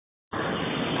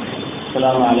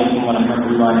السلام عليكم ورحمة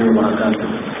الله وبركاته.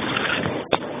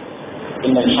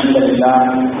 إن الحمد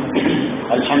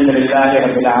لله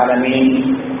رب العالمين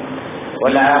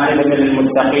والعاقبة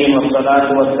للمتقين والصلاة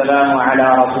والسلام على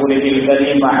رسوله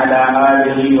الكريم وعلى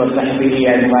آله وصحبه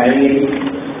أجمعين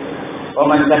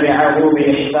ومن تبعه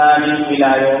بإحسان إلى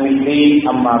يوم الدين.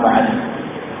 أما بعد،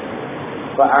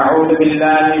 فأعوذ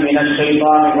بالله من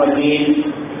الشيطان الرجيم.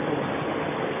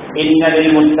 إن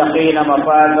للمتقين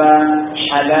مفازا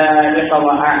حدائق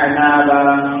وأعنابا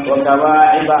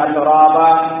وكواعب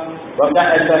أترابا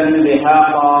وكأسا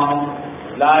دهاقا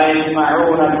لا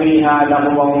يسمعون فيها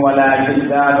لغوا ولا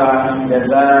كذابا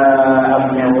جزاء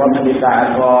من ربك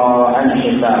عطاء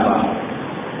حسابا.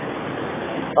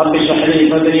 رب اشرح لي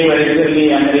صدري ويسر لي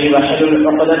أمري واحلل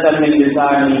عقدة من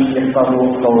لساني يفقهوا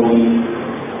قولي.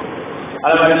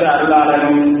 அளவற்ற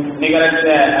அருளாளனும் நிகரற்ற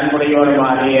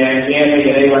அன்புடையோருமாகிய ஏக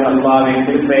இறைவன் அல்லாஹ்வின்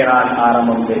திருப்பெயரால்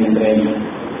ஆரம்பம் செய்கின்றேன்.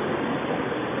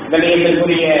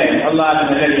 கண்ணியத்திற்குரிய அல்லாஹ்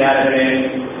நல்லடியார்களே,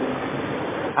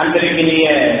 அன்பிற்கினிய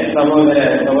சகோதர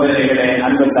சகோதரிகளே,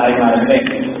 அன்பு தாய்மார்களே,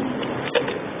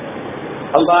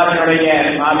 அல்லாஹ்வினுடைய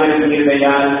மாபெரும்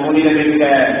கிருபையால் புனிதமிக்க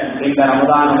இந்த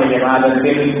ரமதானுடைய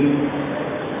மாதத்தில்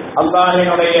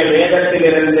அல்லாஹ்வினுடைய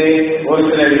வேதத்திலிருந்து ஒரு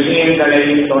சில விஷயங்களை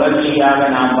தொடர்ச்சியாக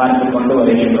நாம் பார்த்து கொண்டு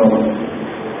வருகின்றோம்.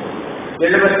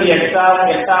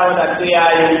 78வது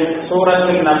அத்தியாயம்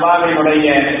சூரத்துல் நபாவினுடைய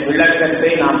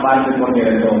விளக்கத்தை நாம் பார்த்து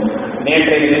கொண்டிருந்தோம்.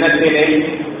 நேற்றைய தினத்திலே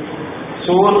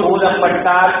சூர்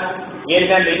ஊதப்பட்டால்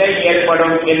என்ன நிலை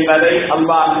ஏற்படும் என்பதை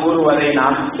அல்லாஹ் கூறுவதை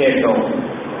நாம் கேட்டோம்.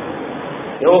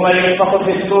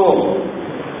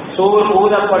 சூர்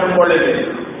ஊதப்படும் பொழுது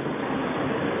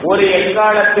ஒரு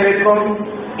எக்காலத்திற்கும்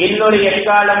இன்னொரு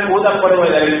எக்காலம்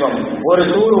ஊதப்படுவதற்கும், ஒரு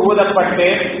சூர் ஊதப்பட்டு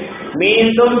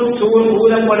மீண்டும் சூர்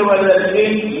ஊதப்படுவதற்கு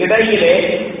இடையிலே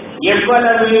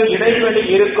எவ்வளவு இடைவெளி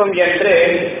இருக்கும் என்று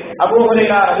அபூ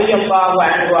ஹுரைரா ரலியல்லாஹு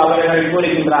அன்ஹு அவர்கள்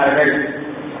கூறுகின்றார்கள்.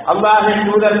 அல்லாஹ்வின்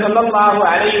தூதர் ஸல்லல்லாஹு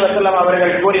அலைஹி வஸல்லம்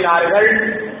அவர்கள் கூறினார்கள்,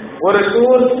 ஒரு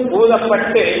சூர்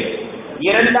ஊதப்பட்டு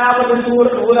இரண்டாவது சூர்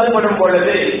ஊதப்படும்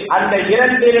பொழுது அந்த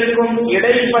இரண்டிற்கும்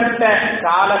இடைப்பட்ட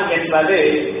காலம் என்பது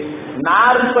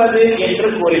 40 என்று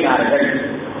கூறினார்கள்.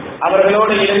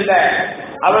 அவர்களோடு இருந்த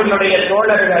அவர்களுடைய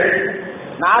தோழர்கள்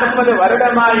 40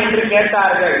 வருடமா என்று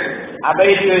கேட்டார்கள்.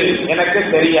 அபைத்து, எனக்கு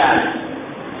தெரியாது.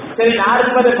 சரி,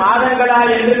 40 மாதங்களா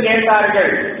என்று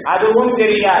கேட்டார்கள். அதுவும்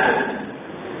தெரியாது.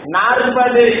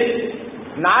 40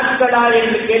 நாட்களா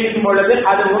என்று கேட்கும் பொழுது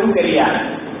அதுவும் தெரியாது.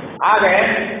 ஆக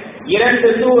 2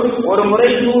 சூர், ஒரு முறை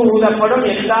சூர் ஊதப்படும்,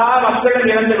 எல்லா மக்களும்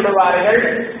இறந்து விடுவார்கள்.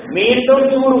 மீண்டும்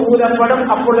சூர் ஊதப்படும்,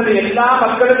 அப்பொழுது எல்லா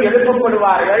மக்களும்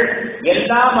எழுப்பப்படுவார்கள்.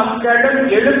 எல்லா மக்களும்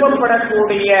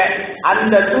எழுப்பப்படக்கூடிய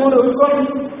அந்த சூருக்கும்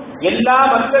எல்லா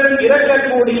மக்களும்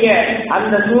இறக்கக்கூடிய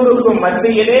அந்த சூருக்கும்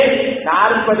மத்தியிலே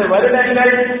 40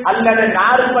 வருடங்கள் அல்லது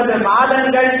 40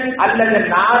 மாதங்கள் அல்லது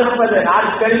 40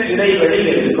 நாட்கள் இடைவெளி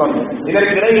இருக்கும்.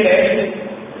 இதற்கிடையிலே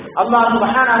அல்லாஹ்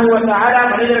சுப்ஹானஹு வ தஆலா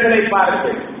மனிதர்களை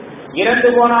பார்த்து, இறந்து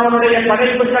போன அவனுடைய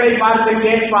படைப்புகளை பார்த்து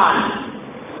கேட்பான்,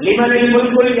 லிமனில்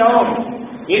முல்குல் யௌம்,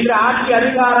 இன்று ஆட்சி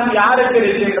அதிகாரம் யாருக்கு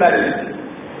இருக்கின்றது?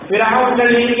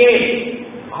 ஃபிரௌன்கள் எங்கே?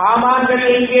 ஹாமான்கள்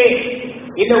எங்கே?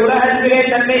 இந்த உலகத்திலே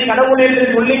தன்னை கடவுள் என்று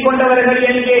சொல்லிக் கொண்டவர்கள்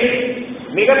எங்கே?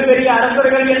 மிகப்பெரிய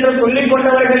அரசர்கள் என்று சொல்லிக்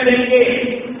கொண்டவர்கள் எங்கே?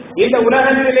 இந்த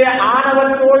உலகத்திலே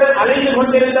ஆணவத்தோடு அலைந்து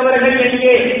கொண்டிருந்தவர்கள்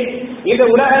எங்கே? இந்த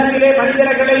உலகத்திலே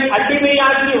மனிதர்களை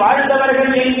அடிமையாக்கி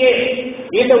வாழ்ந்தவர்கள் எங்கே?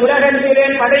 இந்த உலகத்திலே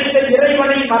படைத்த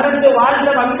இறைவனை மறந்து வாழ்ந்த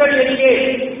மக்கள் எங்கே?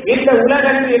 இந்த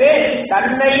உலகத்திலே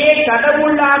தன்னையே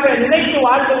கடவுளாக நினைத்து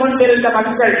வாழ்ந்து கொண்டிருந்த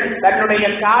மக்கள், தன்னுடைய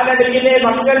காலடியிலே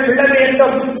மக்கள் விழ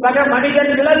வேண்டும், சக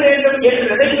மனிதன் விழ வேண்டும் என்று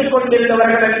நினைத்துக்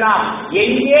கொண்டிருந்தவர்கள் எல்லாம்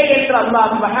எங்கே என்று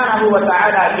அல்லாஹ் சுப்ஹானஹு வ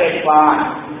தஆலா கேட்பான்.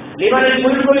 லிமனில்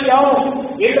முல்குல் யௌம்,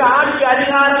 இன்று ஆட்சி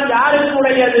அதிகாரம்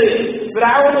யாருக்குரியது?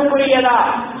 ஃபிரௌனுக்குரியதா?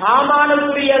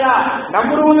 ஹாமானுக்குரியதா?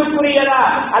 நம்ரூதுக்குரியதா?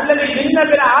 அல்லது இன்ன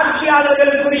பிற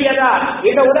ஆட்சியாளர்களுக்குரியதா?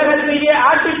 இந்த உலகத்தையே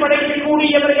ஆட்சி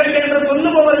படைக்கக்கூடியவர்கள் என்று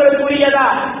சொல்லுபவர்களுக்குரியதா?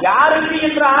 யாருக்கு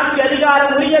என்ற ஆட்சி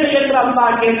அதிகாரம் உரியது என்று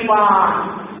அல்லாஹ் கேட்பான்.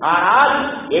 ஆனால்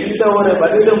எந்த ஒரு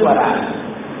பதிலும் வராது.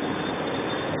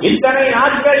 இத்தனை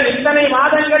நாட்கள், இத்தனை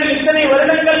மாதங்கள், இத்தனை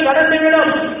வருடங்கள்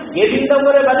கடந்துவிடும், எந்த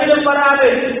ஒரு பதிலும் வராது.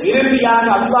 இறுதியாக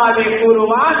அல்லாஹ்வே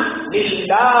கூறுவான்,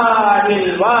 லில்லாஹில்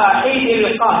வாஹிதில்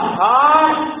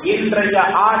கஹ்ஹார், இன்றைய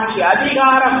ஆட்சி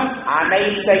அதிகாரம்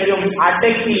அனைத்தையும்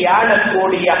அடக்கி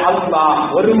ஆளக்கூடிய அல்லாஹ்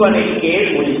ஒருவனுக்கே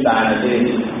உரித்தானது.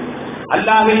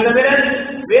 அல்லாஹ்வை தவிர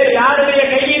வேறு யாருடைய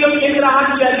கையிலும் என்ற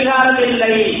ஆட்சி அதிகாரம்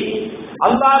இல்லை.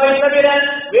 அல்லாஹ்வை தவிர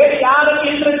வேறு யாரும்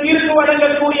என்று தீர்ப்பு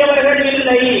வழங்கக்கூடியவர்கள்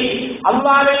இல்லை.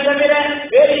 அல்லாஹ்வை தவிர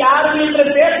வேறு யாரும் என்று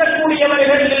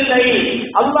பேசக்கூடியவர்கள் இல்லை.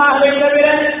 அல்லாஹ்வை தவிர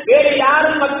வேறு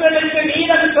யாரும் மக்களுக்கு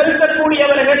நீதம்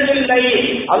செலுத்தக்கூடியவர்கள் இல்லை.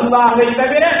 அல்லாஹ்வை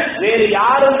தவிர வேறு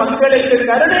யாரும் மக்களுக்கு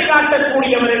கருணை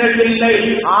காட்டக்கூடியவர்கள் இல்லை.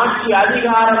 ஆட்சி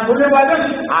அதிகாரம் முழுவதும்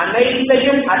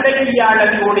அனைத்தையும்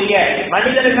அடக்கியாளக்கூடிய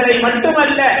மனிதர்களை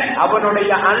மட்டுமல்ல,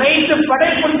 அவனுடைய அனைத்து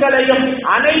படைப்புகளையும்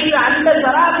அனைத்து அந்த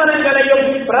சராசரங்களையும்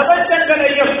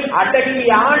பிரபஞ்சங்களையும் அடக்கி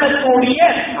ஆளக்கூடிய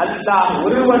அல்லாஹ்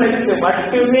ஒருவனுக்கு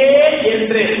மட்டுமே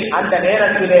என்று அந்த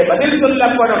நேரத்திலே பதில்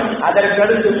சொல்லப்படும்.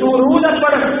 அதற்கடுத்து சூர்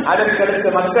ஊதப்படும். அதற்கடுத்து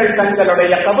மக்கள்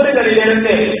தங்களுடைய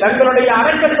கபறுகளிலிருந்து, தங்களுடைய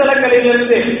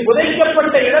அடக்கத்தலங்களிலிருந்து,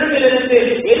 புதைக்கப்பட்ட இடத்திலிருந்து,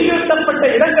 எரியூட்டப்பட்ட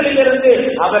இடங்களிலிருந்து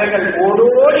அவர்கள்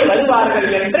ஓடோடி வருவார்கள்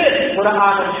என்று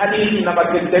குர்ஆனும் ஹதீஸும்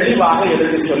நமக்கு தெளிவாக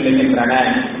எடுத்துச் சொல்லுகின்றன.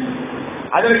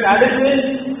 அதற்கு அடுத்து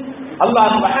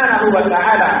அல்லாஹ் சுப்ஹானஹு வ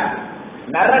தஆலா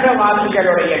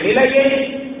நரகவாசிகளுடைய நிலையை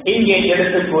இங்கே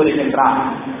எடுத்துக் கூறுகின்றார்.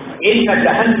 இன்ன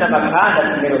ஜஹன்னம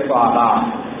கானத் மிர்சாதா,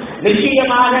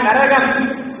 நிச்சயமாக நரகம்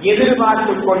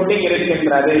எதிர்பார்த்துக் கொண்டு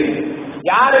இருக்கின்றது.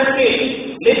 யாருக்கு?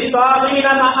 லிஸ்ஸாலீன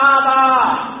மஆபா,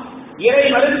 இறை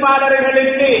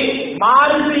மறுப்பாளர்களுக்கு,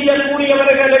 மாறு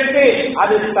செய்யக்கூடியவர்களுக்கு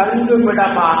அது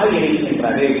தங்குமிடமாக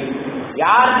இருக்கின்றது.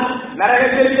 யார்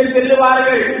நரகத்திற்கு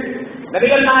செல்லுவார்கள்?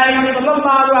 நபிகள் நாயகம்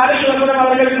ஸல்லல்லாஹு அலைஹி வஸல்லம்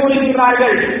அவர்கள்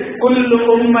கூறுகிறார்கள், குல்லு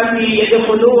உம்மத்தி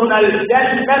யதுகுலூனல்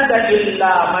ஜன்னத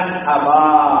இல்லா மன் அபா,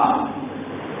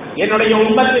 என்னுடைய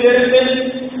உம்மத்திலிருந்து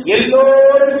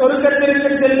எல்லோரும் சொர்க்கத்திற்கு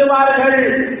செல்லுவார்கள்,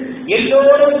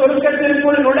 எல்லோரும்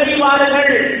சொர்க்கத்திற்குள்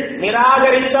நுழைவார்கள்,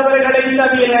 நிராகரித்தவர்களை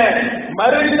தவிர,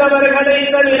 மறுத்தவர்களை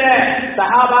தவிர.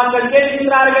 சஹாபாக்கள்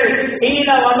கேட்கிறார்கள், ஈன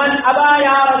வமன் அபா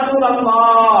யா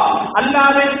ரசூலல்லாஹ்,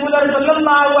 அல்லாஹ்வின் தூதர்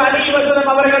ஸல்லல்லாஹு அலைஹி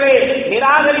வஸல்லம் அவர்களே,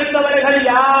 நிராகரித்தவர்கள்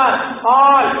யார்?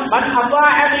 கால் மன்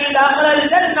அபாஅனி தஹலல்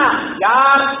ஜன்னah,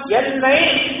 யார் என்னை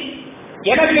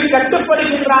எனக்கு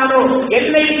கட்டுப்படுகின்றானோ,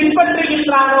 என்னை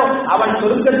பின்பற்றுகின்றானோ அவன்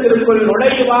சொர்க்கத்திற்குள்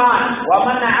நுழைவான்.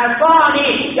 வமன் அஸானி,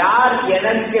 யார்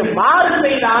எனக்கு மாறு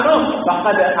செய்தானோ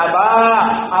ஃபகத் அபா,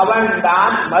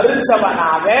 அவன்தான்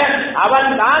மறுத்தவனாக,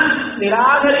 அவன்தான்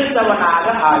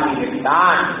நிராகரித்தவனாக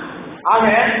ஆகிவிட்டான். ஆக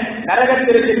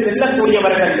நரகத்திற்கு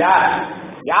செல்லக்கூடியவர்கள் யார்?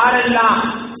 யாரெல்லாம்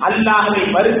அல்லாஹ்வை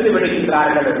மறுத்து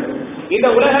விடுகின்றார்களோ, இந்த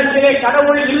உலகத்திலே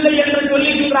கடவுள் இல்லை என்று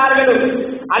சொல்லுகின்றார்களோ,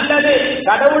 அல்லது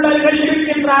கடவுளர்கள்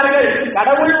இருக்கின்றார்கள்,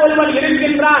 கடவுள் ஒருவன்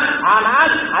இருக்கின்றான்,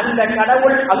 ஆனால் அந்த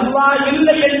கடவுள் அல்லாஹ்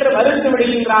இல்லை என்று மறுத்து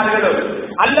விடுகின்றார்களோ,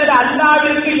 அல்லது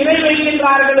அல்லாஹ்விற்கு இணை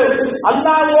வைக்கின்றார்களோ,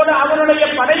 அல்லாஹ்வோடு அவனுடைய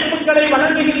படைப்புகளை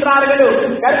வணங்குகின்றார்களோ,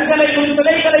 கற்களையும்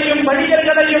சிலைகளையும்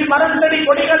மனிதர்களையும் மரத்தடி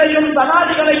கொடிகளையும்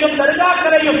சமாதிகளையும்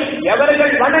தர்காக்களையும்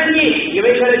எவர்கள் வணங்கி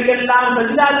இவைகளுக்கெல்லாம்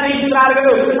சஜ்தா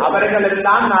செய்கின்றார்களோ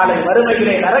அவர்களெல்லாம் நாளை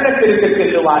மறுமையிலே நரகத்திற்கு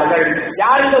செல்லுவார்கள்.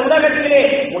 யார் இந்த உலகத்திலே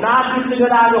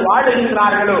முனாஃபிக்குகளாக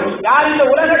வாழுகின்றார்களோ, யார் இந்த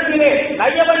உலகத்திலே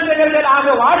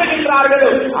நயவஞ்சகர்களாக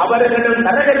வாழுகின்றார்களோ அவர்களும்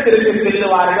நரகத்திற்கு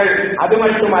செல்லுவார்கள். அது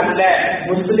மட்டுமல்ல,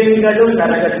 முஸ்லிம்களும்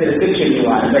நரகத்திற்கு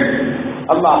செல்லுவார்கள்.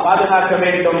 அல்லாஹ் பாதுகாக்க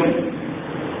வேண்டும்.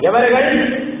 எவர்கள்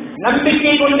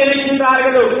நம்பிக்கை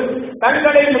கொண்டிருக்கின்றார்களோ,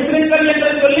 தங்களை முஸ்லிம்கள் என்று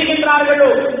சொல்லுகின்றார்களோ,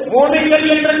 மூமின்கள்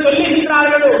என்று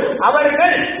சொல்லுகின்றார்களோ,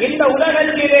 அவர்கள் இந்த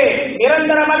உலகத்திலே,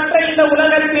 நிரந்தரமற்ற இந்த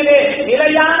உலகத்திலே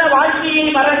நிலையான வாழ்க்கையை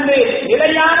மறந்து,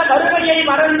 நிலையான வறுமையை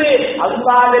மறந்து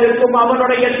அல்லாஹ்விற்கும்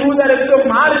அவனுடைய தூதருக்கும்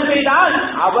மாறு செய்தால்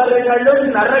அவர்களும்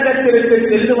நரகத்திற்கு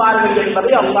செல்லுவார்கள்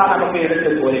என்பதை அல்லாஹ் நமக்கு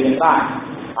எடுத்துக் கூறுகின்றார்.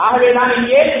 ஆகவேதான்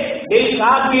இங்கே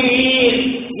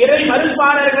இறை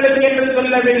மறுப்பாளர்களுக்கு என்று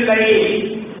சொல்லவில்லை.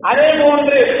 அதே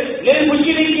போன்று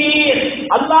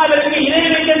அல்லாஹ்விற்கு இணை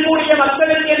வைக்கக்கூடிய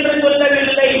மக்களுக்கு என்று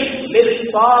சொல்லவில்லை.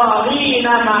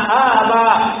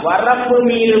 வரம்பு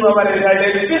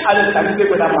மீறுபவர்களுக்கு அது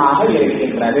தங்குவிடமாக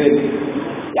இருக்கின்றது.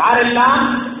 யாரெல்லாம்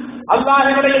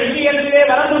அல்லாஹ்வினுடைய விஷயத்திலே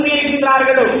வரம்பு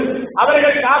மீறுகின்றார்களோ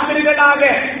அவர்கள் காபிர்களாக,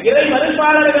 இறை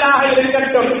மறுப்பாளர்களாக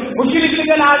இருக்கட்டும்,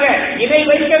 முஷ்ரிக்குகளாக, இணை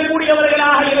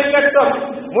வைக்கக்கூடியவர்களாக இருக்கட்டும்,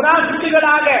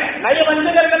 முனாஃபிக்குகளாக,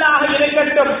 நயவஞ்சகர்களாக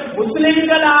இருக்கட்டும்,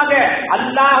 முஸ்லிம்களாக,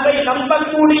 அல்லாஹ்வை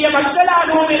நம்பக்கூடிய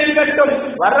மக்களாகவும் இருக்கட்டும்,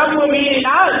 வரம்பு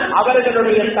மீறினால்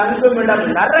அவர்களுடைய தங்குமிடம்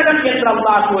நரகம் என்று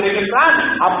அல்லாஹ் கூறுகின்றான்.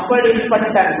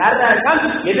 அப்படிப்பட்ட நரகம்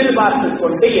எதிர்பார்த்துக்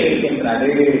கொண்டு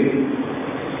இருக்கின்றது.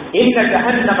 இந்த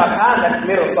ஜஹன்னம கானத்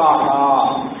மிர்சாதா,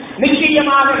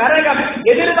 நிச்சயமாக நரகம்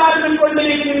எதிர்பார்த்துக்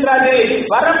கொண்டிருக்கின்றது.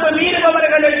 வரம்பு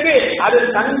மீறுபவர்களுக்கு அது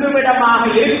தங்குமிடமாக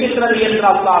இருக்கின்றது என்று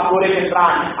அல்லாஹ்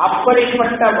கூறுகின்றான்.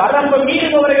 அப்படிப்பட்ட வரம்பு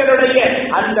மீறுபவர்களுடைய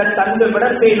அந்த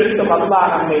தங்குமிடத்தை விட்டு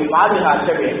அல்லாஹ் நம்மை பாதுகாக்க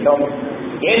வேண்டும்.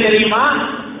 ஏன் தெரியுமா?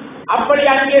 அப்படி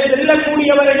அங்கே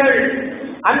செல்லக்கூடியவர்கள்,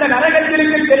 அந்த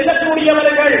நரகத்திற்கு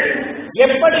செல்லக்கூடியவர்கள்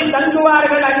எப்படி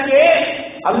தங்குவார்கள்? அங்கே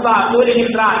அல்லாஹ்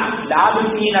கூறுகின்றான்,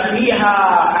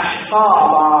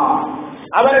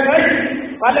 அவர்கள்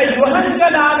பல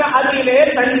யுகங்களாக அதிலே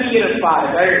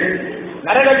தங்கியிருப்பார்கள்.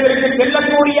 நரகத்திற்கு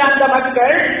செல்லக்கூடிய அந்த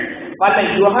மக்கள் பல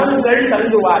யுகங்கள்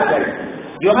தங்குவார்கள்.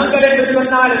 யுகங்கள் என்று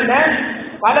சொன்னால் என்ன?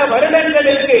 பல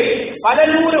வருடங்களுக்கு, பல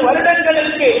 100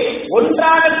 வருடங்களுக்கு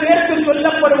ஒன்றாக சேர்த்து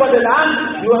சொல்லப்படுவதுதான்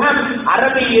யுகம்.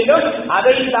 அரபியிலும்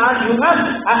அதைத்தான் யுகம்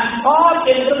அஹ்காப்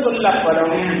என்று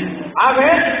சொல்லப்படும். ஆக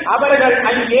அவர்கள்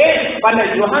அங்கே பல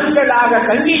யுகங்களாக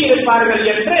தங்கியிருப்பார்கள்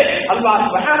என்று அல்லாஹ்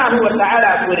சுப்ஹானஹு வ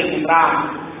தஆலா கூறுகின்றார்.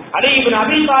 அலி இப்னு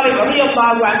அபீ தாலிப்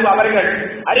ரலியல்லாஹு அன்ஹு அவர்கள்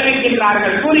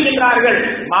அறிவிக்கின்றார்கள், கூறுகின்றார்கள்,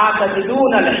 மா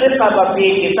தஜிதூனல் ஹிஸப ஃபீ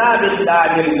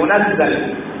கிதாபில்லாஹில் முனzzல்.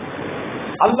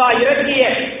 அல்லாஹ் இறக்கிய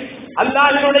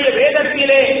அல்லாஹ்வினுடைய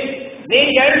வேதத்திலே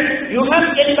நீங்கள் யுகம்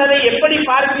என்பதை எப்படி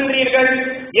பார்க்கின்றீர்கள்?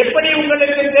 எப்படி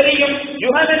உங்களுக்கு தெரியும்?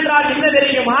 யுகம் என்றால் என்ன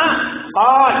தெரியுமா?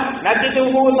 قال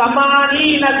نجده 80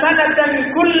 سنة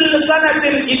كل سنة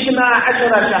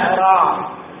 12 شهرا.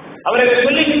 அவர்கள்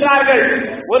சொல்லுகின்றார்கள்,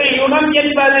 ஒரு யுகம்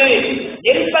என்பது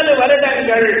 80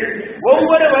 வருடங்கள்,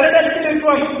 ஒவ்வொரு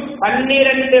வருடத்திற்கும்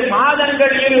 12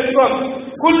 மாதங்கள் இருக்கும்.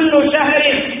 குல்லு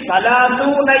ஷஹரின்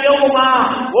 30 யௌமா,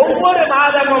 ஒவ்வொரு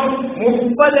மாதமும்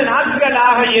 30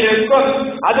 நாட்களாக இருக்கும்.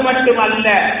 அது மட்டுமல்ல,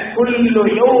 குல்லு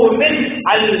யௌமின்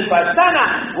அல்ஃப ஸனா,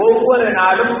 ஒவ்வொரு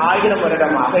நாளும் 1000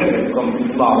 வருடமாக இருக்கும்.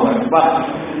 அல்லாஹு அக்பர்.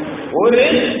 ஒரு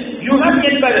யுகம்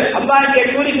என்பது அல்லாஹ் இங்கே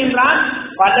கூறுகின்றான்,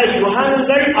 பல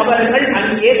யுகங்கள் அவர்கள்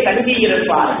அங்கே தங்கி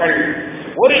இருப்பார்கள்.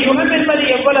 ஒரு யுகம் என்பது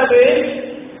எவ்வளவு?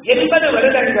 80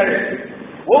 வருடங்கள்.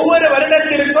 ஒவ்வொரு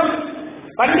வருடத்திற்கும்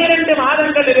 12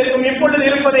 மாதங்கள் இருக்கும், இப்பொழுது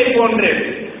இருப்பதை போன்று.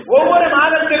 ஒவ்வொரு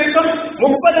மாதத்திற்கும்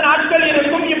 30 நாட்கள்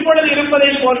இருக்கும், இப்பொழுது இருப்பதை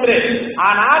போன்று.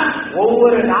 ஆனால்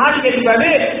ஒவ்வொரு நாள் என்பது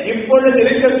இப்பொழுது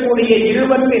இருக்கக்கூடிய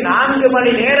 24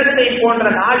 மணி நேரத்தை போன்ற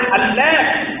நாள் அல்ல.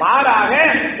 மாறாக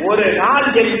ஒரு நாள்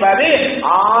என்பது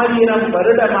 1000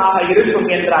 வருடமாக இருக்கும்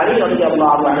என்று அலி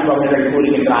ரலியல்லாஹு அன்ஹு அவர்கள்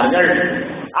கூறுகின்றார்கள்.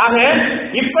 ஆக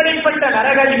இப்படிப்பட்ட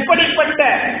நரகம், இப்படிப்பட்ட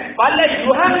பல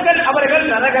யுகங்கள் அவர்கள்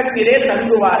நரகத்திலே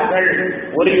தங்குவார்கள்.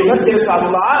 ஒரு யுகத்திற்கு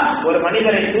அல்லாஹ் ஒரு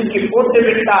மனிதனை தூக்கி போட்டு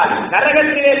விட்டால்,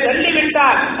 நரகத்திலே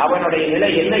தள்ளிவிட்டால் அவனுடைய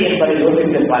நிலை என்ன என்பதை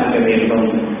யோசித்து பார்க்க வேண்டும்.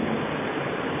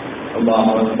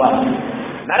 அல்லாஹ் அக்பர்.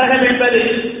 நரகம் என்பது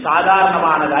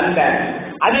சாதாரணமானது அல்ல.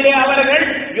 அதிலே அவர்கள்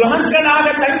யுகங்களாக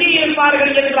தங்கி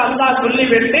இருப்பார்கள் என்று அல்லாஹ்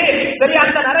சொல்லிவிட்டு, சரி,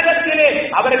 அந்த நரகத்திலே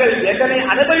அவர்கள் எதனை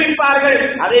அனுபவிப்பார்கள்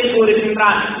அதை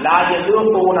கூறுகின்றான். லா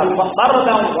யதுகூன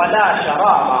ஃபர்தம் வலா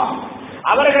ஷராபா.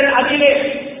 அவர்கள் அதிலே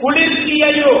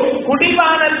குளிர்ச்சியையோ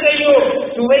குடிபானத்தையோ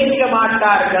சுவைக்க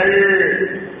மாட்டார்கள்.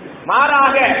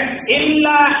 மாறாக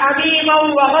இல்லா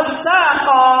ஹமீமம்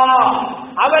வஹஸ்ஸாகா,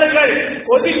 அவர்கள்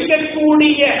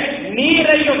கொதிக்கக்கூடிய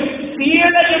நீரையும்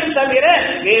சீழையும் தவிர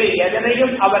வேறு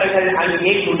எதனையும் அவர்கள்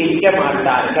அங்கே குடிக்க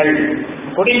மாட்டார்கள்.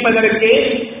 குடிப்பதற்கு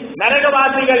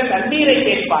நரகவாசிகள் தண்ணீரை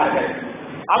கேட்பார்கள்.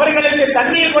 அவர்களுக்கு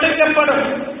தண்ணீர் கொடுக்கப்படும்.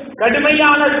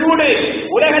 கடுமையான சூடு,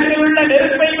 உலகத்தில் உள்ள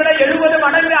நெருப்பை விட 70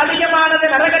 மடங்கு அதிகமானது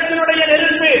நரகத்தினுடைய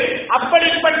நெருப்பு.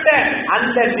 அப்படிப்பட்ட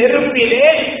அந்த நெருப்பிலே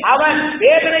அவன்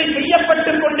வேதனை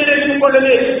செய்யப்பட்டுக் கொண்டிருக்கும்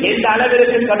பொழுது எந்த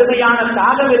அளவிற்கு கடுமையான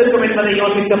தாகம் இருக்கும் என்பதை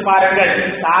யோசித்து பாருங்கள்.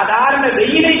 சாதாரண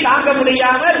வெயிலை தாங்க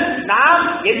முடியாமல் நாம்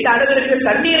எந்த அளவிற்கு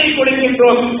தண்ணீரை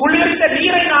கொடுக்கின்றோம், குளிர்ந்த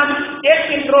நீரை நாம்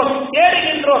கேட்கின்றோம்,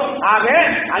 தேடுகின்றோம். ஆக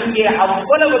அங்கே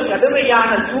அவ்வளவு கடுமையான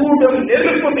சூடும்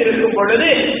நெருப்பும் இருக்கும்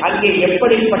பொழுது அங்கே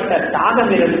எப்படிப்பட்ட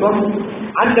தாகம் இருக்கும்?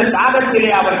 அந்த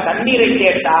தாகத்திலே அவர் தண்ணீரை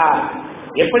கேட்டார்.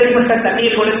 எப்படிப்பட்ட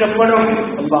தண்ணீர் கொடுக்கப்படும்?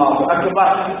 அல்லாஹு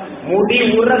அக்பர்.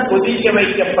 முடிவுற கொதிக்க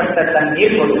வைக்கப்பட்ட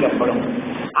தண்ணீர் கொடுக்கப்படும்.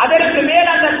 அதற்கு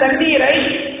மேல் அந்த தண்ணீரை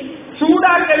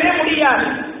சூடாக்கவே முடியாது,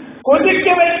 கொதிக்க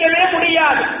வைக்கவே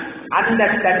முடியாது. அந்த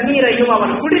தண்ணீரையும்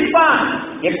அவன் குடிப்பான்.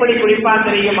 எப்படி குடிப்பான்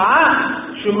தெரியுமா?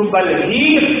 சுருபல்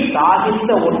நீர்,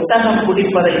 சாதித்த ஒட்டகம்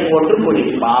குடிப்பதை போன்று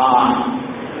குடிப்பான்.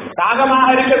 தாகமாக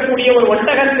இருக்கக்கூடிய ஒரு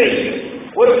ஒட்டகத்தை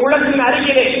ஒரு குளத்தின்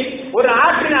அருகிலே, ஒரு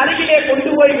ஆற்றின் அருகிலே கொண்டு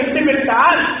போய்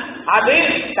விட்டுவிட்டால் அது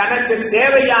தனக்கு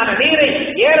தேவையான நீரை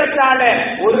ஏறத்தாழ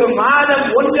 1 மாதம்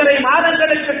 1.5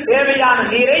 மாதங்களுக்கு தேவையான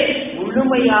நீரை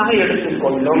முழுமையாக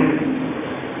எடுத்துக்கொள்ளும்.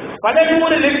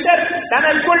 100 லிட்டர்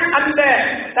தனக்குள் அந்த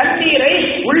தண்ணீரை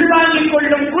உள்வாங்கிக்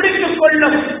கொள்ளும், குடித்துக்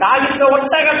கொள்ளும். தாகித்த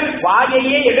ஒட்டகம்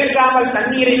வாயையே எடுக்காமல்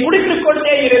தண்ணீரை குடித்துக்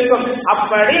கொண்டே இருக்கும்.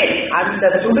 அப்படி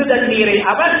அந்த சுடு தண்ணீரை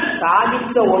அவன்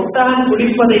தாகித்த ஒட்டகம்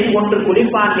குடிப்பதை போன்று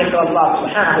குடிப்பான் என்று அல்லாஹ்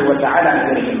சுப்ஹானஹு வ தஆலா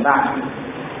கூறுகின்றான்.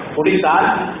 குடித்தால்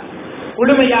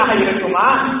குளுமையாக இருக்குமா?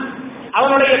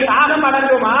 அவனுடைய தாகம்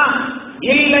அடங்குமா?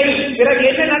 இல்லை. பிறகு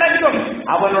என்ன நடக்கும்?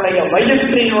 அவனுடைய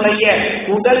வயிற்றினுடைய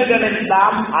குடல்கள்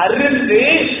எல்லாம் அருந்து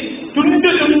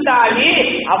துண்டு துண்டாகி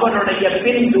அவனுடைய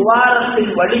பின்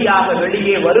துவாரத்தின் வழியாக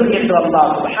வெளியே வரும் என்று அல்லாஹ்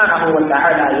சுப்ஹானஹு வ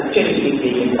தஆலா எச்சரிக்கை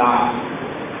செய்கின்றார்.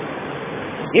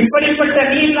 இப்படிப்பட்ட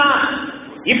நீர் தான்,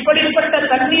 இப்படிப்பட்ட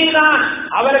தண்ணீர் தான்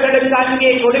அவர்களுக்கு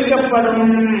அங்கே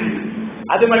கொடுக்கப்படும்.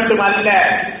 அது மட்டுமல்ல,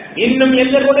 இன்னும்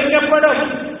என்ன கொடுக்கப்படும்?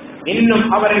 இன்னும்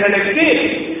அவர்களுக்கு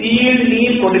தீர்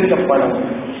நீர் கொடுக்கப்படும்.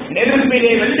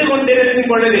 நெருப்பிலே வென்று கொண்டிருக்கும்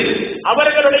பொழுது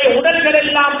அவர்களுடைய உடல்கள்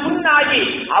எல்லாம் புண்ணாகி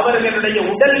அவர்களுடைய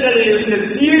உடல்களில் இருந்து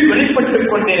தீர் வெளிப்பட்டுக்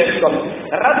கொண்டிருக்கும்,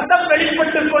 ரத்தம்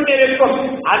வெளிப்பட்டுக் கொண்டிருக்கும்.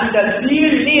 அந்த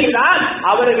தீர் நீர் தான்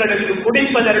அவர்களுக்கு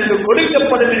குடிப்பதற்கு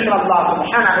கொடுக்கப்படும் என்று அல்லாஹ்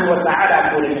சுப்ஹானஹு வ தஆலா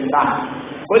கூறுகின்றான்.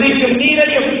 கொதிக்கும்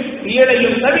நீரையும்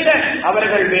தீரையும் தவிர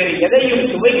அவர்கள் வேறு எதையும்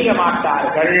சுவைக்க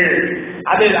மாட்டார்கள்.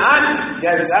 அதுதான்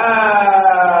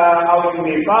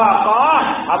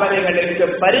அவர்களுக்கு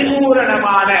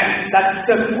பரிபூரணமான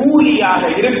தக்க கூலியாக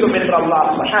இருக்கும் என்று அல்லாஹ்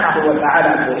சுப்ஹானஹு வ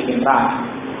தஆலா கூறுகின்றார்.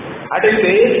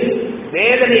 அடுத்து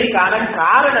வேதனைக்கான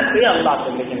காரணத்தை அல்லாஹ்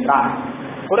சொல்லுகின்றார்.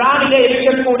 குர்ஆனிலே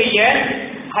இருக்கக்கூடிய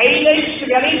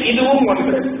ஹைலைட்ஸ்களில் இதுவும்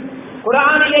ஒன்று,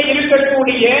 குர்ஆனிலே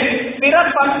இருக்கக்கூடிய பிற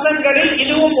பக்கங்களில்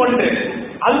இதுவும் ஒன்று.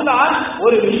 அல்லாஹ்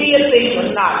ஒரு விஷயத்தை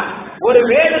சொன்னார், ஒரு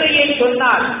வேதனையை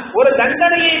சொன்னார், ஒரு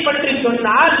தண்டனையை பற்றி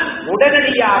சொன்னால்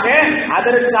உடனடியாக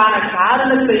அதற்கான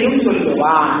காரணத்தையும்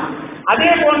சொல்லுவான். அதே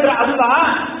போன்று அல்லாஹ்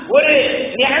ஒரு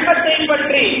நிஅமத்தை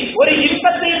பற்றி, ஒரு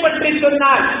இன்பத்தை பற்றி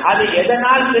சொன்னால் அது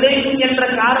எதனால் கிடைக்கும் என்ற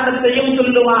காரணத்தையும்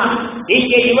சொல்லுவான்.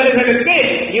 இங்கே இவர்களுக்கு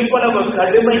இவ்வளவு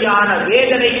கடுமையான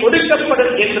வேதனை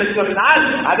கொடுக்கப்படும் என்று சொன்னால்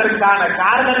அதற்கான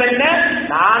காரணம் என்ன?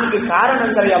 4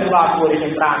 காரணங்களை அல்லாஹ்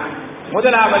கூறுகின்றான்.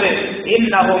 முதலாவது,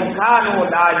 இன்னஹும் கானூ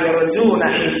லா யர்ஜூன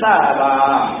ஹிசாபா.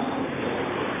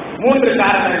 3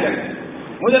 காரணங்கள்.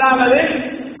 முதலாவது,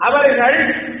 அவர்கள்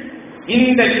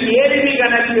இந்த கேள்வி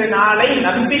கணக்கு நாளை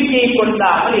நம்பிக்கை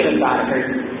கொண்டாமல் இருந்தார்கள்.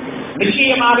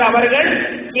 நிச்சயமாக அவர்கள்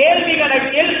கேள்வி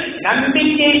கணக்கில்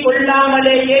நம்பிக்கை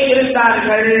கொள்ளாமலேயே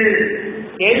இருந்தார்கள்.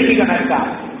 கேள்வி கணக்கா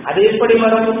அது எப்படி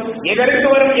வரும், எதற்கு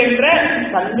வரும் என்ற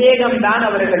சந்தேகம் தான்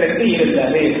அவர்களுக்கு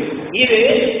இருந்தது. இது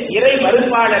இறை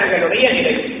மறுப்பாளர்களுடைய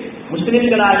நிலை.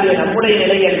 முஸ்லிம்களாகிய நம்முடைய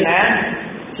நிலை என்ன?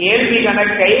 கேள்வி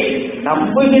கணக்கை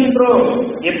நம்புகின்றோம்.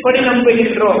 எப்படி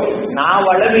நம்புகின்றோம்?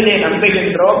 நாவளவிலே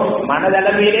நம்புகின்றோம்,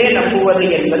 மனதளவிலே நம்புவது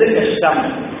என்பது கஷ்டம்.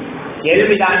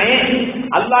 கேள்விதானே,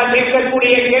 அல்லாஹ்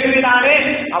கேட்கக்கூடிய கேள்விதானே,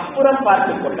 அப்புறம்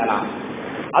பார்த்துக் கொள்ளலாம்.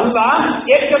 அல்லாஹ்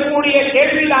கேட்கக்கூடிய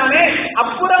கேள்விதானே,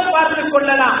 அப்புறம் பார்த்துக்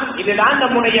கொள்ளலாம். இதுதான்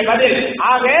நம்முடைய பதில்.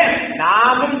 ஆக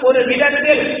நாமும் ஒரு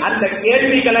விதத்தில் அந்த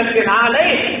கேள்விகளுக்கு நாளை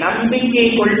நம்பிக்கை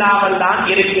கொள்ளாமல் தான்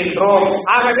இருக்கின்றோம்.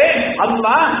 ஆகவே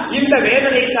அல்லாஹ் இந்த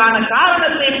வேதனைக்கான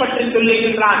காரணத்தை பற்றி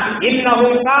சொல்லுகின்றான்.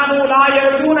 இன்னஹும் கானூ லா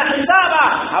யர்ஜூன ஹிசாபா.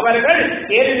 அவர்கள்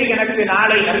கேள்வி கணக்கு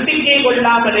நாளை நம்பிக்கை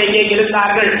கொள்ளாமலேயே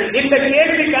இருந்தார்கள். இந்த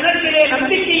கேள்வி கணக்கிலே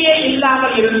நம்பிக்கையே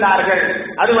இல்லாமல் இருந்தார்கள்.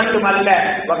 அது மட்டுமல்ல,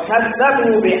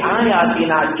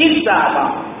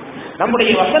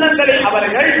 நம்முடைய வசனங்களை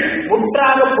அவர்கள்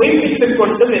முற்றாக பொய்ப்பித்துக்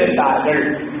கொண்டும் இருந்தார்கள்.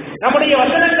 நம்முடைய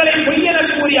வசனங்களை பொய்யென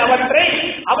கூறி அவற்றை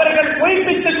அவர்கள்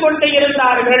பொய்ப்பித்துக் கொண்டே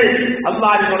இருந்தார்கள்.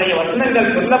 அல்லாஹ்வுடைய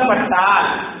வசனங்கள் சொல்லப்பட்டால்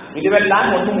இதுவெல்லாம்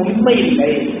ஒன்றும் உண்மை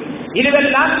இல்லை,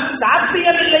 இதுவெல்லாம்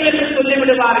சாத்தியமில்லை என்று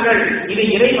சொல்லிவிடுவார்கள். இது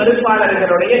இறை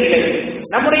மறுப்பாளர்களுடைய நிலை.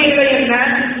 நம்முடைய நிலை என்ன?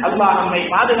 அல்லாஹ் நம்மை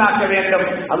பாதுகாக்க வேண்டும்.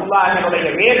 அல்லாஹ்வுடைய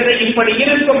வேதனை இப்படி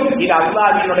இருக்கும், இது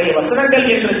அல்லாஹ்வுடைய வசனங்கள்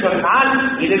என்று சொன்னால்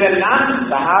இதுவெல்லாம்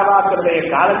சஹாபாக்களுடைய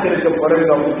காலத்திற்கு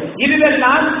பொருந்தும்,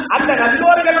 இதுவெல்லாம் அந்த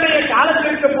நல்லோர்களுடைய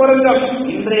காலத்திற்கு பொருந்தும்.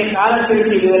 இன்றைய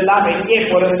காலத்திற்கு இதுவெல்லாம் எங்கே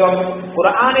பொருந்தும்?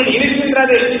 குர்ஆனில்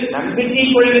இருக்கின்றது, நம்பிக்கை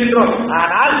கொள்கின்றோம்.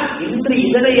 ஆனால் இன்று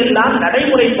இதனையெல்லாம்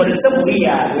நடைமுறைப்படுத்த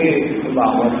முடியாது.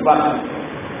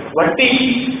 வட்டி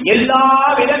எல்லா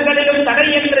விதங்களிலும் தடை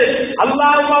என்று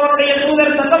அல்லாஹ் அவருடைய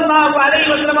தூதர் ஸல்லல்லாஹு அலைஹி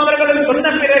வஸல்லம் அவர்களும்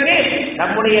சொன்ன பிறகு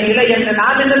நம்முடைய நிலை என்ன?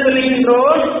 நாம் என்ன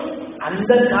சொல்லுகின்றோம்?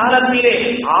 அந்த காலத்திலே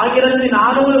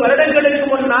 1400 வருடங்களுக்கு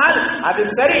முன்னால் அது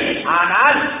சரி.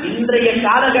 ஆனால் இன்றைய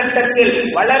காலகட்டத்தில்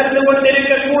வளர்ந்து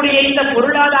கொண்டிருக்கக்கூடிய இந்த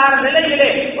பொருளாதார நிலையிலே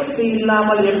வட்டி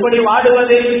இல்லாமல் எப்படி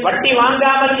வாடுவது, வட்டி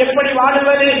வாங்காமல் எப்படி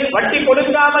வாடுவது, வட்டி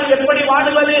கொடுக்காமல் எப்படி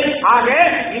வாடுவது? ஆக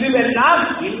இதுவெல்லாம்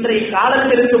இன்றைய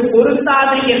காலத்திற்கு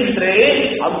பொருந்தாது என்று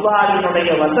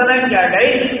அல்லாஹ்வுடைய வசனங்களை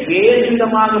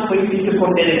வேறுவிதமாக பொய்ப்பித்துக்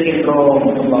கொண்டிருக்கின்றோம்.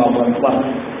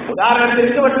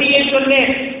 உதாரணத்திற்கு வட்டியை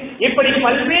சொன்னேன். இப்படி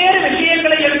பல்வேறு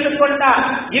விஷயங்களை எடுத்துக்கொண்டால்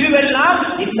இதுவெல்லாம்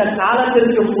இந்த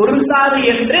காலத்திற்கு பொருந்தாது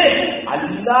என்று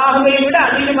அல்லாஹ்வை விட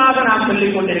அதிகமாக நாம்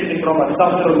சொல்லிக் கொண்டிருக்கின்றோம்.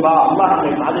 அல்லாஹ்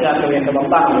நம்மை பாதுகாக்க வேண்டும்,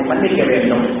 அல்லாஹ் நம்மை மன்னிக்க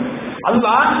வேண்டும்.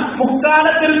 அல்லாஹ்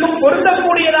முக்காலத்திற்கும்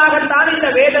பொருந்தக்கூடியதாகத்தான் இந்த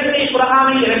வேதத்தை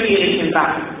குர்ஆனில் இறக்கி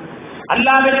இருக்கின்றான்.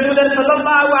 அல்லாஹ்வின் தூதர்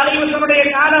ஸல்லல்லாஹு அலைஹி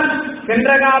வஸல்லம் காலம் சென்ற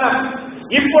காலம்,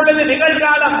 இப்பொழுது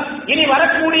நிகழ்காலம், இனி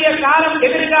வரக்கூடிய காலம்,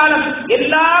 எதிர்காலம்,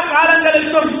 எல்லா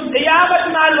காலங்களுக்கும் கியாமத்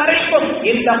நாள் வரைக்கும்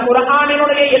இந்த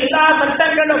குர்ஆனினுடைய எல்லா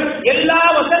சட்டங்களும் எல்லா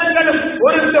வசனங்களும்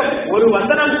பொருந்தும். ஒரு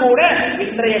வசனம் கூட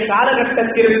இன்றைய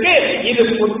காலகட்டத்திற்கு இது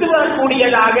ஒத்து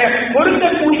வரக்கூடியதாக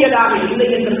பொருந்தக்கூடியதாக இல்லை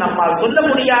என்று நம்மால் சொல்ல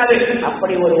முடியாது.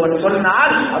 அப்படி ஒருவன்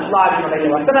சொன்னால் அல்லாஹ்வினுடைய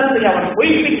வசனத்தை அவன்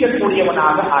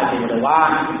பொய்ப்பிக்கக்கூடியவனாக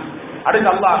ஆகிவிடுவான். அடுத்து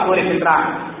அல்லாஹ் கூறுகின்றான்,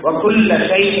 வகுல்ல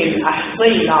ஷைஇன்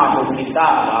அஹ்ஸைனாஹு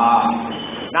கிதாபா,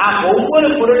 நாம் ஒவ்வொரு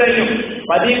பொருளையும்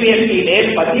பதிவேட்டிலே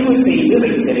பதிவு செய்து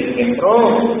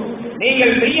வைத்திருக்கின்றோம்.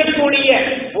 நீங்கள் செய்யக்கூடிய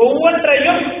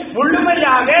ஒவ்வொன்றையும்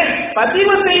முழுமையாக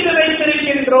பதிவு செய்து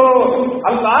வைத்திருக்கின்றோம்.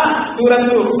 அல்லாஹ்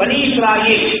சூரத்து பனி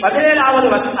இஸ்ராயீல்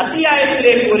 17வது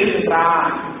அத்தியாயத்திலே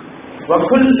கூறுகின்றான்,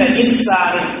 வகுல்ல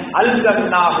இன்சானின்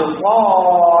அல்ஸம்னாஹு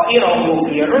ஸாயிரஹு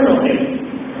ஃபீ உனுகி,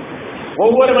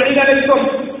 ஒவ்வொரு மனிதனுக்கும்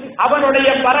அவனுடைய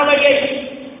பறவையை,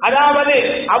 அதாவது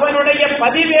அவனுடைய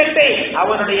பதிவேட்டை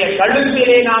அவனுடைய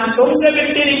கழுத்திலே நாம் தொங்க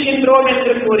விட்டிருக்கின்றோம்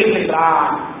என்று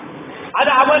கூறுகின்றான்.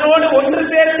 அது அவனோடு ஒன்று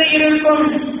சேர்ந்து இருக்கும்,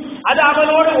 அது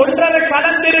அவனோடு ஒன்றரை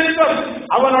கலந்திருக்கும்.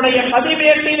 அவனுடைய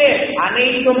பதிவேட்டிலே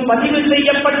அனைத்தும் பதிவு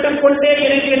செய்யப்பட்டுக் கொண்டே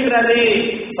இருக்கின்றது.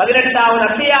 18வது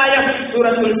அத்தியாயம்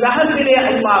சூரத்துல் கஹ்ஃபிலே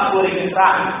அல்லாஹ்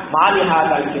கூறுகின்றான்,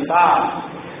 மாலிஹாதல் கிதாப்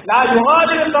லா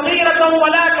யுகாதிரு ஸகீரத்தன்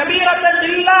வலா கபீரத்தன்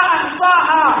இல்லா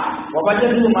அஹ்ஸாஹா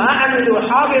வவஜது மா அமிலு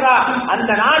ஹாதிரா.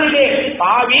 அந்த நாளிலே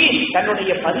பாவி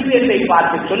தன்னுடைய பதிவேட்டை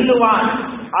பார்த்து சொல்லுவான்,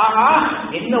 ஆஹா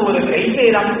என்ன ஒரு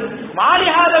கைசேரம்,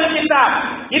 மாலிஹாதல் கிதாப்,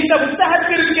 இந்த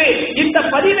புத்தகத்திற்கு, இந்த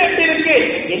பதிவேட்டிற்கு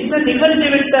என்ன நிகழ்ந்து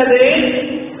விட்டது.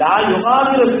 லா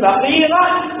யுகாதிரு ஸகீரா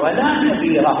வலா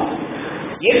கபீரா,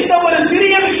 எந்த ஒரு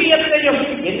சிறிய விஷயத்தையும்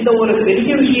எந்த ஒரு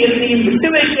பெரிய விஷயத்தையும் விட்டு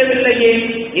வைக்கவில்லையே.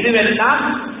 இதுவெல்லாம்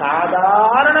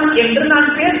சாதாரணம் என்று நான்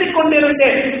பேசிக்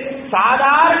கொண்டிருந்தேன்,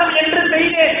 சாதாரணம் என்று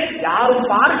செய்தேன், யாரும்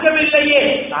பார்க்கவில்லையே,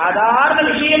 சாதாரண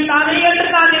விஷயம் தானே என்று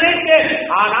நான் நினைத்தேன்.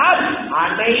 ஆனால்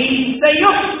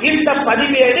அனைத்தையும் இந்த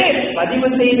பதிவேடு பதிவு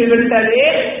செய்து விட்டது.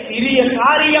 சிறிய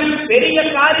காரியம் பெரிய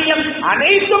காரியம்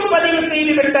அனைத்தும் பதிவு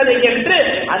செய்து விட்டது என்று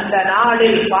அந்த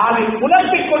நாளில் பாவி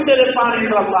புலம்பிக் கொண்டிருப்பான்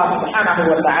என்று அல்லாஹ் சுப்ஹானஹு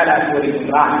வ தஆலா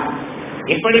கூறுகின்றான்.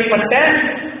 இப்படிப்பட்ட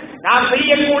நாம்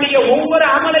செய்யக்கூடிய ஒவ்வொரு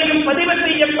அமலையும்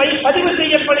பதிவு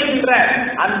செய்யப்படுகின்ற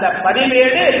அந்த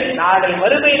பதிவேடு நாளை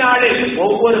மறுமை நாளில்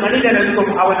ஒவ்வொரு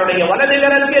மனிதனுக்கும் அவனுடைய வலது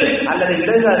கரத்தில் அல்லது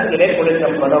இடது கரத்திலே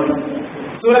கொடுக்கப்படும்.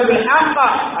 சூரத்துல் ஆஃபா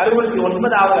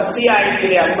 69வது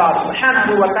அத்தியாயத்திலே அல்லாஹ்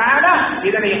சுப்ஹானஹு வ தஆலா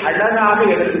இதனை அழகாக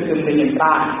எடுத்துச்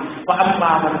சொல்லுகின்றான்.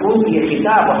 ஃபஅம்மா மன் ஊதிய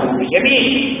கிதாபஹு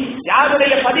பியமீன்,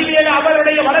 யாருடைய பதிவேடு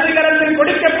அவருடைய வலது கரத்தில்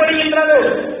கொடுக்கப்படுகின்றதோ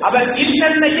அவர்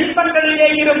இன்னென்ன இன்பங்களிலே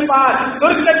இருப்பார்,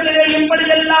 சொர்க்கத்திலே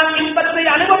இப்படியெல்லாம் இன்பத்தை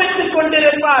அனுபவித்துக்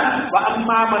கொண்டிருப்பார்.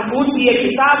 வஅம்மா மன் ஊதிய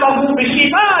கிதாபஹு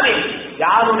பிஷிமாலி,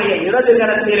 யாருடைய இடது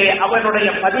கரத்திலே அவனுடைய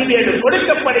பதிவேடு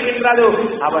கொடுக்கப்படுகின்றதோ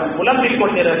அவன் புலம்பிக்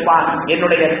கொண்டிருப்பான்,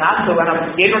 என்னுடைய சாத்துவனம்,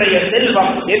 என்னுடைய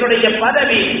செல்வம், என்னுடைய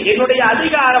பதவி, என்னுடைய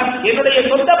அதிகாரம், என்னுடைய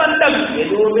சொந்த பந்தம்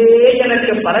எதுவுமே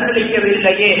எனக்கு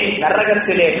பலனளிக்கவில்லையே,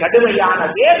 நரகத்திலே கடுமையான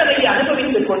வேதனையை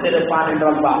அனுபவித்துக் கொண்டிருப்பான் என்று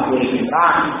அல்லாஹ்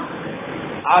கூறுகின்றான்.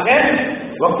 ஆக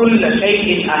வகுல்ல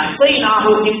ஷைஇன்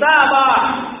அஹ்ஸைனாஹு கிதாபா,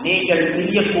 நீங்கள்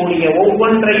செய்யக்கூடிய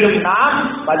ஒவ்வொன்றையும் நாம்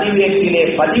பதிவேட்டிலே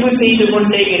பதிவு செய்து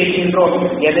கொண்டே இருக்கின்றோம்,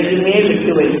 எதையுமே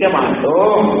விட்டு வைக்க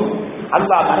மாட்டோம்.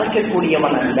 அல்லாஹ்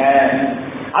மறக்கக்கூடியவன் அல்ல,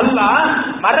 அல்லாஹ்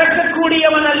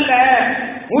மறக்கக்கூடியவன் அல்ல.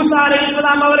 மூசா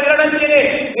அலைஹிஸ்ஸலாம் அவர்களிடத்திலே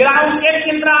ஃபிரௌன்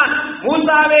கேட்கின்றான்,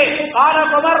 மூசாவே கால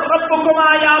கமர் ரப்புகுமா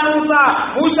யா மூசா,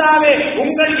 மூசாவே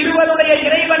உங்கள் இருவருடைய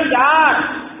இறைவன் யார்?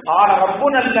 قال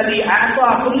ربنا الذي اعطى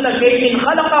كل شيء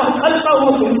خلقه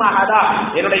ثم هدى,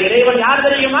 என்னுடைய இறைவன் யார்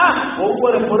தெரியுமா?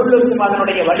 ஒவ்வொரு பொருளுக்கும்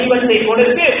அதனுடைய வடிவத்தை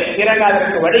கொடுத்து பிறகு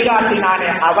அதற்கு வழிகாட்டினானே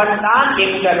அவன்தான்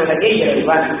எங்களுடைய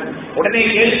இறைவன். உடனே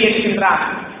கேள்வி கேட்கின்றான்,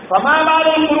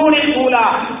 சமாபாலும் குருவின் கூலா,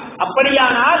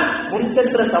 அப்படியானால்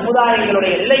முன்சென்ற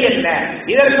சமுதாயங்களுடைய நிலை என்ன?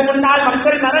 இதற்கு முன்னால்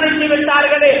மக்கள் மரணித்து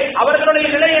விட்டார்களே, அவர்களுடைய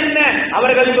நிலை என்ன?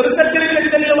 அவர்கள் சொர்க்கத்திற்கு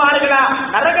செல்லுவார்களா,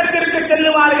 நரகத்திற்கு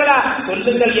செல்லுவார்களா?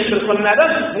 சொல்லுங்கள் என்று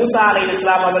சொன்னதும் மூசா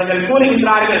அலைஹிஸ்ஸலாம் அவர்கள்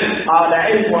கூறுகின்றார்கள்,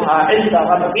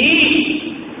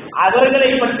 அவர்களை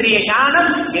பற்றிய ஞானம்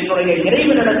என்னுடைய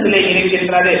இறைவனிடத்திலே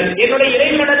இருக்கின்றது. என்னுடைய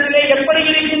இறைவனிடத்திலே எப்படி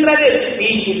இருக்கின்றது?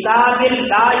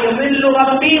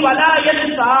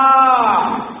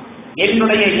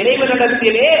 என்னுடைய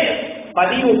இறைவனிடத்திலே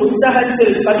பதிவு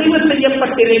புத்தகத்தில் பதிவு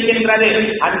செய்யப்பட்டிருக்கின்றது.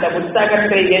 அந்த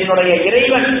புத்தகத்தை என்னுடைய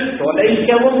இறைவன்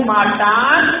தொலைக்கவும்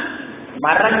மாட்டான்,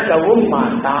 மறக்கவும்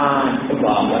மாட்டான்.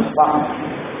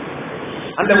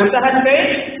 அந்த புத்தகத்தை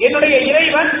என்னுடைய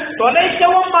இறைவன்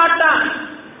தொலைக்கவும் மாட்டான்,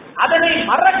 அதனை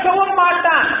மறக்கவும்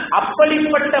மாட்டான்.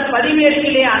 அப்படிப்பட்ட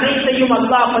பதிவேட்டிலே அனைத்தையும்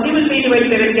அல்லாஹ் பதிவு செய்து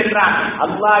வைத்திருக்கின்றான்.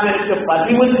 அல்லாஹ்விற்கு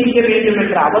பதிவு செய்ய வேண்டும்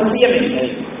என்ற அவசியம் இல்லை,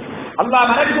 அல்லாஹ்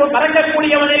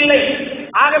மறக்கக்கூடியவன் இல்லை.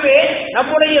 ஆகவே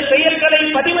நம்முடைய செயல்களை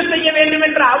பதிவு செய்ய வேண்டும்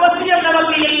என்ற அவசியம்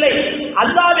நமக்கு இல்லை,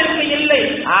 அல்லாஹ்விற்கு இல்லை.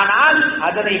 ஆனால்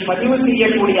அதனை பதிவு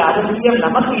செய்யக்கூடிய அவசியம்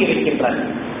நமக்கு இருக்கின்றது.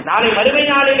 நாளை மறுமை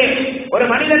நாளிலே ஒரு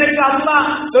மனிதனுக்கு அல்லாஹ்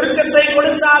சொர்க்கத்தை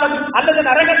கொடுத்தாலும் அல்லது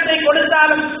நரகத்தை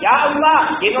கொடுத்தாலும், யா அல்லாஹ்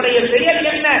என்னுடைய செயல்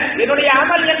என்ன, என்னுடைய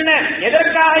அமல் என்ன,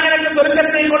 எதற்காக எனக்கு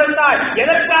சொர்க்கத்தை கொடுத்தாய்,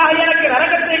 எதற்காக எனக்கு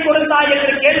நரகத்தை கொடுத்தாய்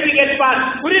என்று கேள்வி கேட்பான்.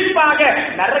 குறிப்பாக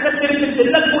நரகத்திற்கு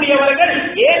செல்லக்கூடியவர்கள்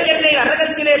ஏன் என்னை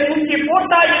நரகத்திலே தூக்கி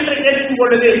போட்டாய் என்று கேட்கும்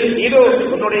பொழுது, இதோ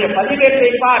உன்னுடைய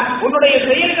பதிவேட்டை பார், உன்னுடைய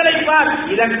செயல்களை பார்,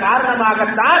 இதன்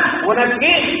காரணமாகத்தான்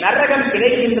உனக்கு நரகம்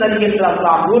கிடைக்கின்றது என்று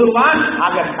அல்லாஹ் கூறுவான்.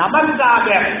 ஆக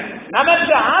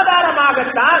நமக்கு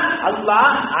ஆதாரமாகத்தான்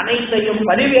அல்லாஹ் அனைத்தையும்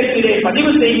பதிவேட்டிலே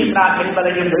பதிவு செய்கின்றார்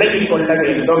என்பதையும் விளங்கிக் கொள்ள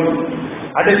வேண்டும்.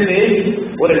 அடுத்து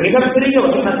ஒரு மிகப்பெரிய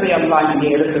வசனத்தை அல்லாஹ் இங்கே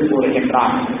எடுத்துக்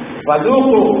கூறுகின்றான்.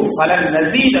 வதூகு பலன்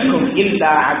நஸீதக்கும்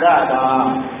இல்லா அஸாபா.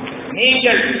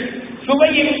 நீங்கள்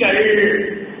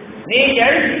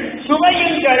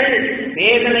சுவையுங்கள்,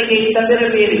 வேதனையை தவிர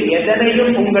வேறு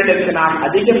எதனையும் உங்களுக்கு நாம்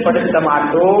அதிகப்படுத்த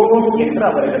மாட்டோம் என்று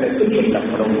அவர்களுக்கு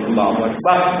சொல்லப்படும்.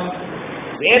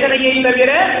 வேதனையை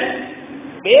தவிர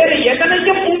வேறு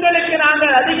எதனையும் உங்களுக்கு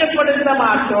நாங்கள் அதிகப்படுத்த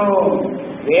மாட்டோம்.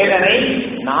 வேதனை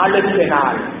நாளுக்கு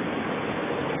நாள்,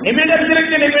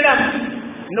 நிமிடத்திற்கு நிமிடம்,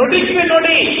 நொடிக்கு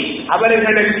நொடி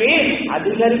அவர்களுக்கு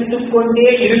அதிகரித்துக் கொண்டே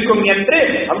இருக்கும் என்று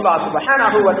அல்லாஹ்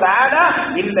சுப்ஹானஹு வ தஆலா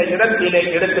இந்த இடத்திலே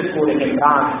எடுத்துக்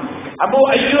கூறுகின்றான். அபூ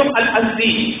அய்யூப்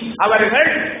அல்-அஸ்தி அவர்கள்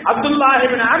அப்துல்லாஹ்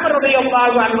இப்னு அம்ர்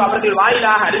ரலியல்லாஹு அன்ஹு அவர்கள்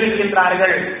வாயிலாக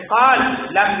அறிவிக்கின்றார்கள், قال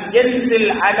لم ينزل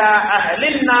على اهل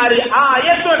النار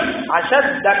آية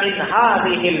اشد من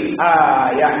هذه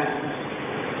الآية.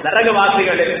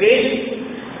 நரகவாசிகளுக்கு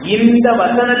இந்த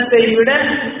வசனத்தை விட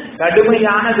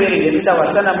கடுமையான வேறு எந்த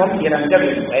வசனமும்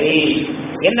இறங்கவில்லை.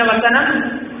 என்ன வசனம்?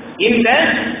 இந்த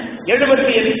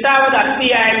 78வது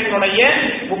அத்தியாயத்தினுடைய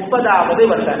 30வது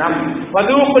வசனம்.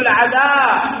 வதூகுல்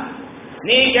அஸாப்,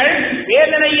 நீங்கள்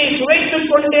வேதனையை சுவைத்துக்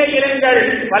கொண்டே இருங்கள்.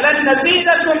 பலன்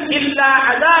நஸீதக்கும் இல்லா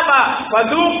அஸாபா,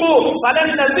 வதூகு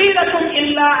பலன் நஸீதக்கும்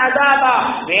இல்லா அஸாபா.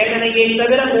 வேதனையை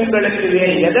தவிர உங்களுக்கு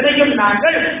வேறு எதனையும்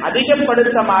நாங்கள்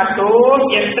அதிகப்படுத்த மாட்டோம்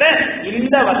என்ற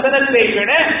இந்த வசனத்தை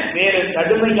விட வேறு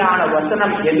கடுமையான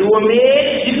வசனம் எதுவுமே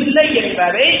இல்லை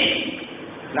என்பதை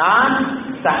நாம்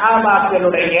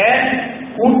சஹாபாக்களுடைய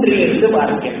கூற்றிலிருந்து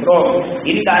பார்க்கின்றோம்.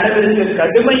 இந்த அளவிற்கு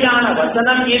கடுமையான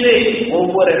வசனம் இது.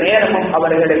 ஒவ்வொரு நேரமும்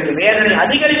அவர்களுக்கு வேதனை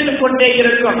அதிகரித்துக் கொண்டே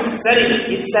இருக்கும். சரி,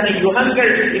 இத்தனை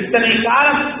யுகங்கள், இத்தனை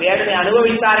காலம் வேதனை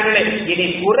அனுபவித்தார்களே, இனி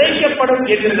குறைக்கப்படும்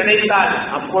என்று நினைத்தால்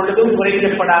அப்பொழுதும்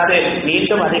குறைக்கப்படாது,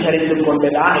 மீண்டும் அதிகரித்துக்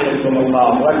கொண்டுதான் இருக்கும்.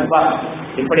 அல்லாஹ் அக்பர்.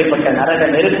 இப்படிப்பட்ட நரக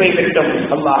நெருப்பை விட்டும்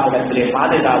அல்லாஹ்விடத்திலே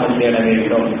பாதுகாவல் தேட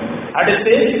வேண்டும்.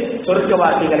 அடுத்து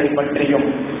சொர்க்கவாசிகளை பற்றியும்,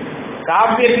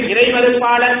 காபிர்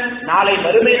இறைமறுப்பாளர் நாளை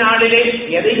மறுமை நாளிலே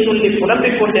எதை சொல்லி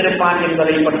புலம்பிக் கொண்டிருப்பான்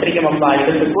என்பதை பற்றியும் அல்லாஹ்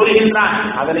எடுத்து கூறுகின்றான்.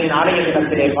 அதனை நாளைய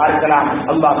தினத்திலே பார்க்கலாம்.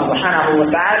 அல்லாஹ் சுப்ஹானஹு வ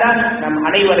தஆலா நம்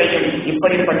அனைவரையும்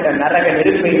இப்படிப்பட்ட நரக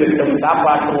நெருப்பை விட்டும்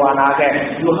காப்பாற்றுவானாக.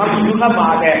 யுகம்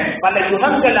யுகமாக, பல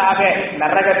யுகங்களாக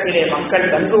நரகத்திலே மக்கள்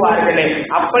தங்குவார்களே,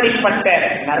 அப்படிப்பட்ட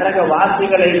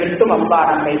நரகவாசிகளை விட்டும் அல்லாஹ்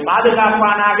நம்மை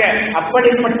பாதுகாப்பானாக.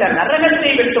 அப்படிப்பட்ட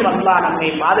நரகத்தை விட்டும் அல்லாஹ்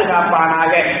நம்மை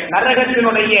பாதுகாப்பானாக.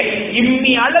 நரகத்தினுடைய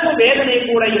இம்மி அளவு வேதனை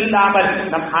கூட இல்லாமல்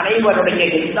நம் அனைவருடைய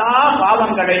எல்லா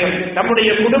பாவங்களையும், நம்முடைய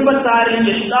குடும்பத்தாரின்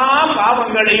எல்லா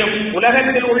பாவங்களையும்,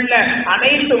 உலகத்தில் உள்ள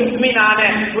அனைத்து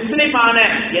முஸ்லிமான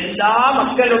எல்லா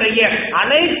மக்களுடைய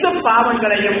அனைத்து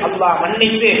பாவங்களையும் அல்லாஹ்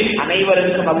மன்னித்து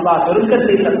அனைவருக்கும் அல்லாஹ்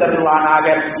சொர்க்கத்தை தந்தருவானாக.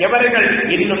 எவர்கள்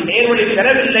இன்னும் நேர்வழி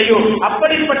பெறவில்லையோ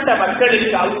அப்படிப்பட்ட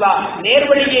மக்களுக்கு அல்லாஹ்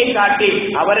நேர்வழியை காட்டி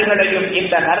அவர்களையும்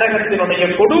இந்த நரகத்தினுடைய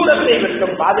கொடூரத்தை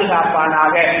விட்டும்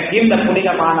பாதுகாப்பானாக. இந்த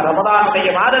புனிதமான ரமதானுடைய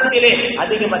மாதத்திலே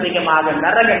அதிகமாக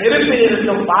நரக நெருப்பில்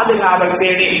இருந்தும் பாதுகாவல்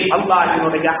தேடி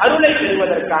அல்லாஹ்வினுடைய அருளை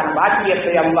பெறுவதற்கான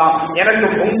பாக்கியத்தை அல்லாஹ்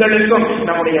எனக்கும் உங்களுக்கும்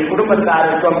நம்முடைய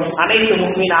குடும்பத்தாருக்கும் அனைத்து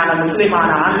முஸ்லிமான முஸ்லிமான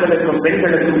ஆண்களுக்கும்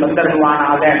பெண்களுக்கும்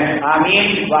தந்தருவானாக.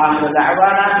 ஆமீன். வாஹிரு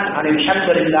தஅவானா அனில்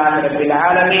ஹம்துலில்லாஹி ரப்பில்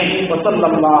ஆலமீன்.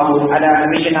 வஸல்லல்லாஹு அலா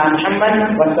நபியினா முஹம்மத்.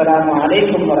 வஸ்ஸலாமு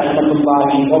அலைக்கும்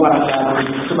வரஹ்மத்துல்லாஹி வபரகாத்துஹு.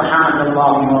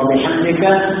 சுப்ஹானல்லாஹி வ பிஹம்திக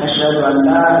அஷ்ஹது அன்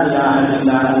லா இலாஹா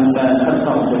இல்லா அன்த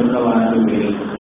அஸ்தக்ஃபிருக வ அத்தூபு இலைக்.